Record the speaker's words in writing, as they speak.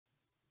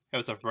Hey,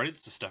 what's up, everybody?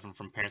 This is Stefan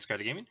from Parents Guide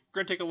to Gaming. We're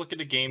going to take a look at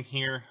a game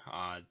here.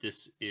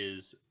 This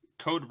is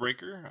Code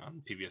Breaker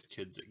on PBS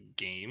Kids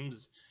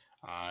Games.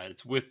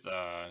 It's with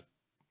the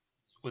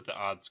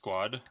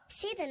Oddsquad.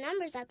 Say the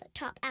numbers at the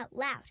top out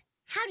loud.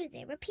 How do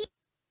they repeat?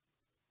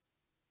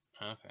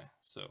 Okay,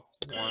 so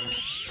 1,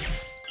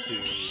 2,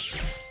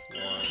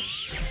 1,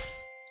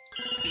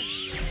 2.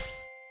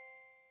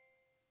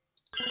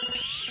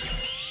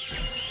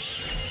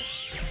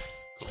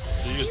 Cool.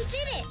 So You did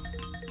it!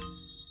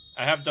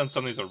 I have done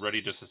some of these already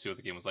just to see what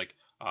the game was like.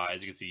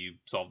 As you can see, you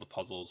solve the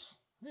puzzles.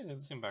 Hey, they have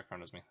the same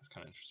background as me. That's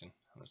kind of interesting.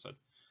 Understood.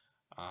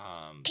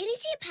 Can you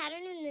see a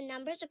pattern in the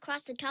numbers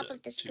across the top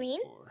of the screen?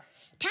 2, 4.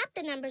 Tap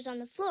the numbers on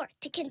the floor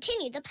to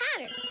continue the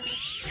pattern.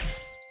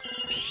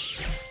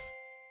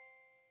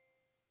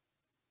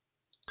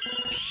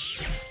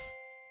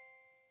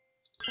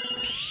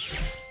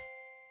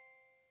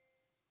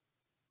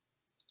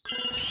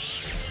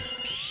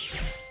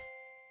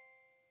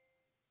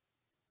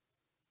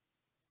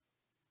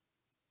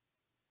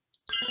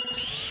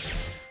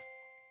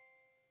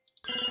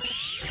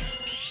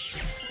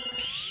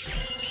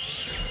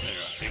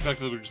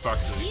 Exactly the just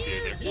boxes you see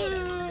right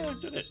there.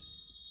 You Did it.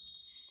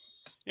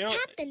 You know,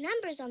 Tap the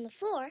numbers on the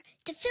floor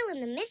to fill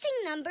in the missing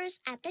numbers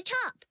at the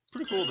top.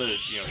 pretty cool that it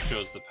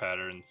shows the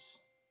patterns.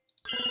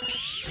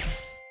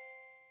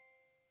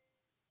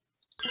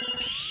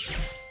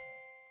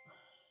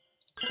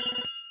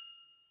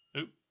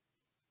 Oop.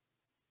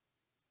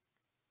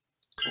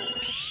 4. 4.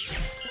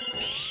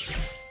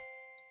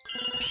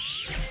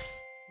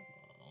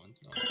 One's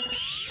not.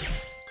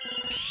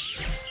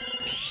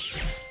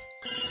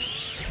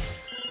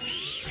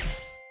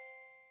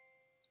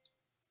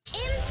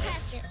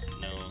 Impressive.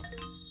 No.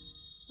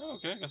 Oh,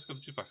 okay, I guess go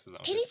to the boxes now.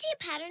 Can you see a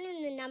pattern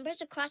in the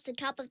numbers across the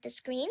top of the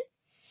screen?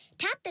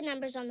 Tap the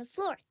numbers on the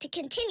floor to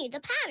continue the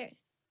pattern.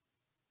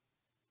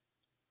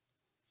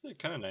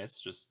 It's kind of nice,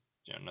 just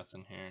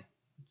nothing here.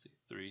 Let's see,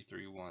 3,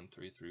 3, 1,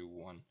 3, 3,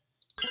 1.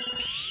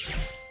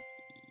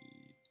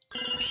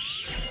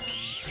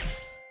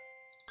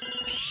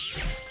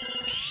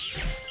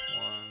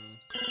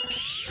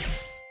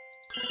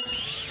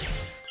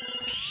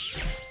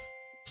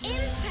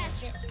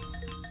 Impressive.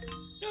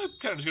 Yeah, it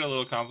kind of just got a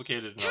little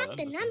complicated. And all Tap that,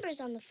 the but numbers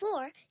on the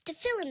floor to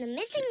fill in the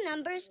missing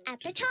numbers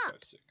at the 2, 4, top.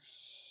 5, 6.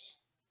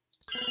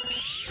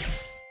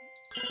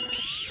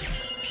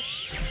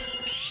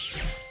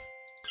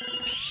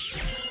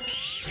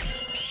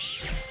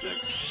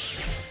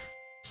 6.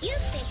 You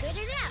figured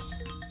it out.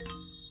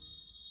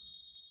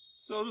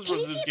 So I'll just Can run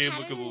you through see this a game, look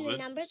pattern a in little the bit.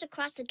 numbers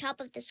across the top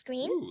of the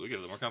screen? Ooh, look at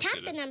it, more Tap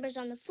complicated. the numbers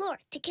on the floor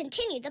to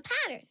continue the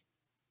pattern.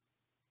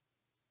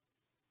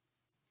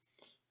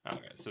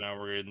 Okay, so now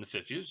we're in the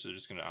 50s, so we're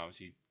just going to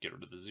obviously get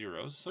rid of the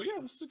zeros. So yeah,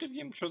 this is a good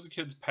game. It shows the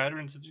kids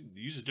patterns, it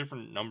uses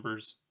different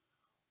numbers.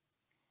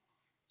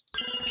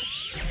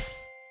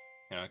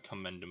 And I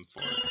commend him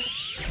for it.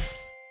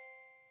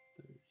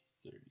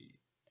 30,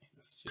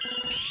 50.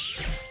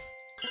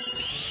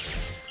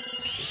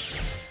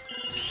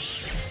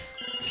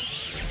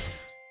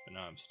 But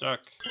now I'm stuck.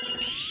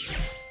 30.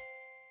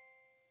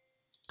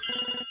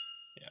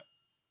 Yeah.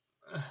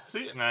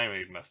 See, now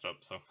I messed up,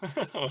 so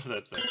what does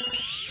that say?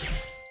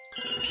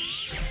 30,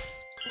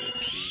 50, 30,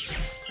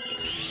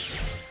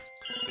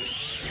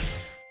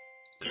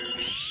 50, 30.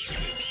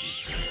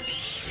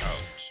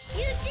 Ouch.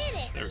 You did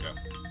it! There we go.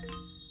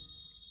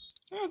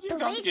 Oh, it's The even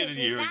complicated lasers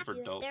will here zap for you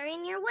if adults. they're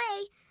in your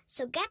way,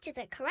 so get to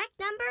the correct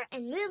number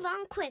and move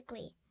on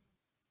quickly.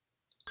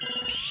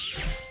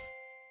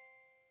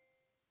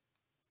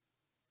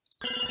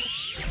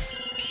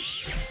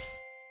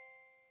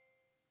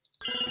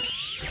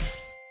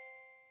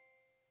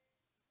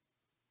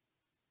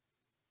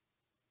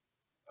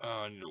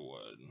 I need a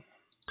wood.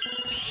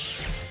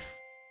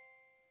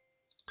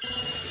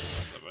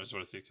 I just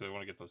want to see because I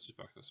want to get those 2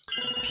 boxes.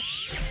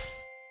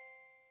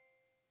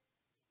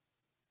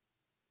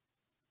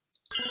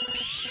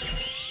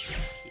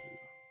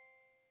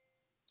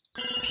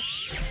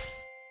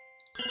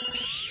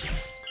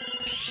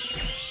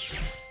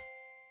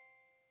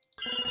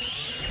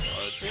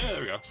 Yeah,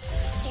 there we go.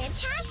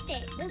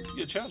 Fantastic! That's a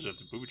good challenge at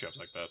the booby traps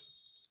like that.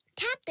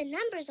 Tap the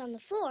numbers on the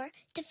floor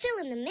to fill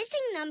in the missing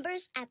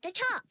numbers at the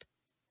top.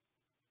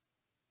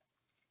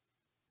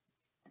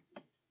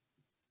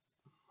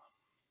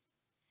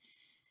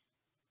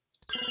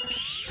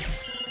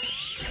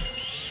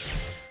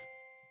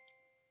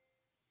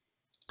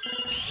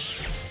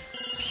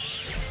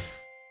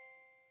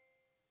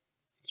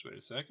 Let's wait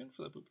a second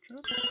for that booby trap.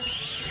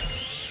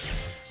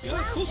 Yeah,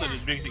 that's cool that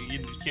it makes it, you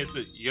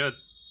gotta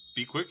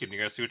be quick and you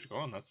gotta see what you're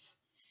going. That's,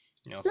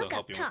 also Look up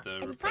helping top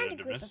with the and find a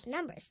group repetitiveness. of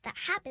numbers that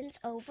happens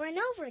over and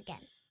over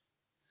again.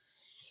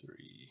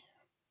 3.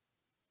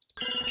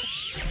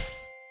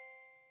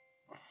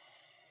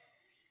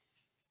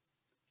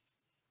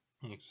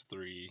 It's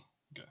 3.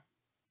 Okay.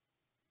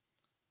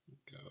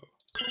 Go.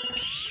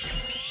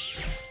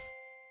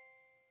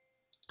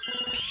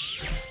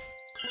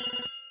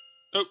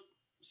 Oh,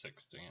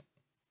 6. Dang it.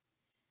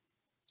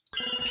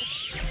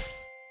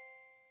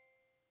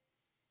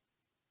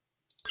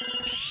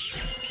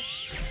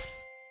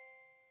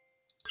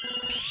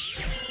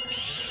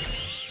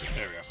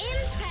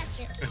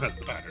 That's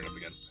the pattern up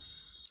again.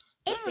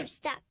 If you're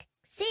stuck,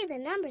 say the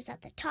numbers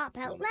at the top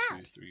out 1,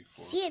 loud. 2, 3,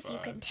 4, See if 5. you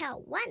can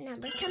tell what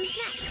number comes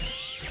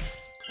next.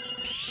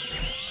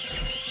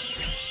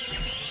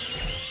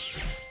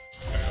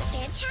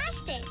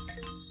 Fantastic!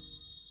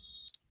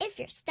 If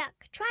you're stuck,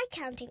 try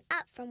counting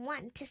up from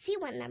 1 to see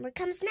what number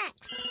comes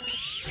next.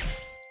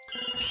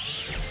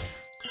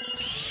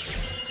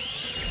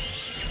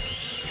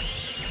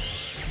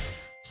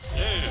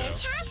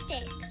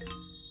 Fantastic!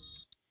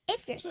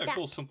 If you're stuck,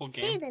 cool, simple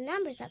game. say the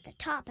numbers at the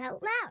top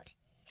out loud.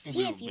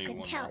 See if you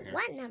can tell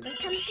what number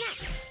comes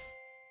next.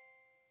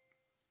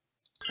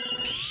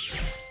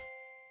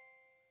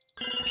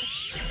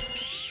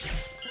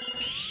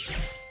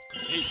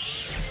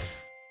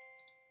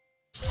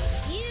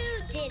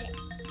 You did it!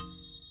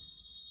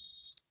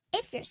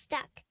 If you're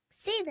stuck,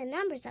 say the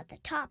numbers at the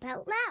top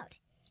out loud.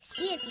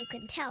 See if you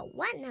can tell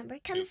what number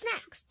comes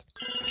next.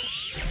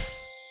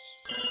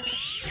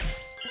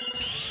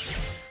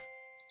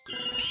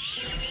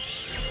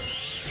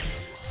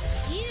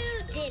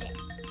 You did it!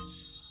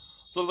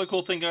 So the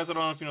cool thing, guys, I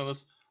don't know if you know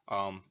this,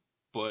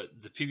 but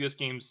the PBS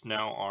games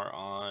now are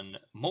on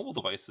mobile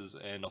devices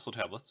and also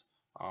tablets.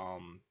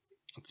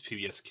 It's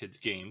PBS Kids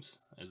Games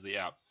is the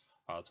app.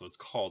 That's what it's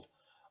called.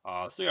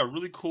 So yeah,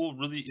 really cool,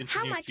 really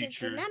interesting How much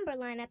feature. is the number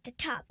line at the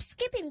top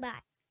skipping by?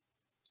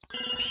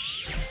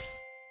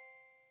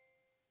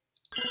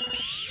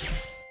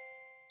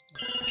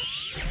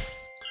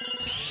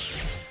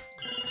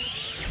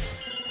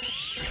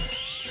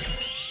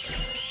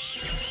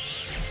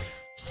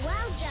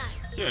 Well done.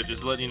 So yeah,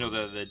 just letting you know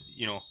that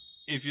you know,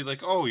 if you're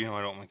like, oh, you know,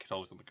 I don't want my kid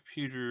always on the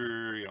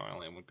computer, you know, I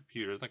only have one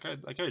computer, like I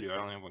do, I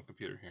only have one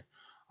computer here.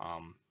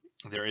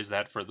 There is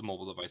that for the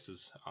mobile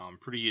devices.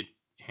 Pretty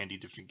handy,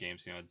 different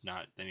games. You know,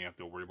 not then you have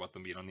to worry about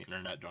them being on the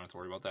internet. Don't have to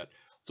worry about that.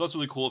 So that's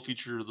really cool.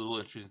 Feature, a little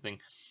interesting thing.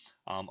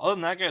 Other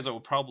than that, guys,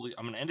 I'm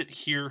gonna end it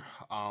here.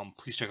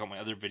 Please check out my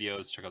other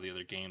videos. Check out the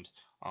other games.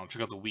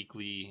 Check out the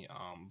weekly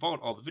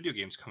about all the video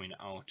games coming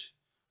out.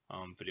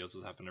 Videos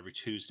will happen every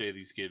Tuesday.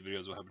 These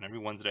videos will happen every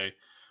Wednesday.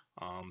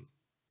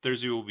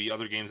 Thursday will be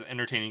other games,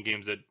 entertaining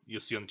games that you'll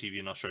see on the TV,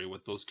 and I'll show you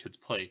what those kids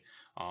play.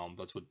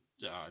 That's what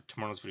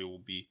tomorrow's video will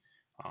be.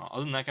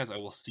 Other than that, guys, I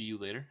will see you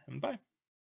later, and bye.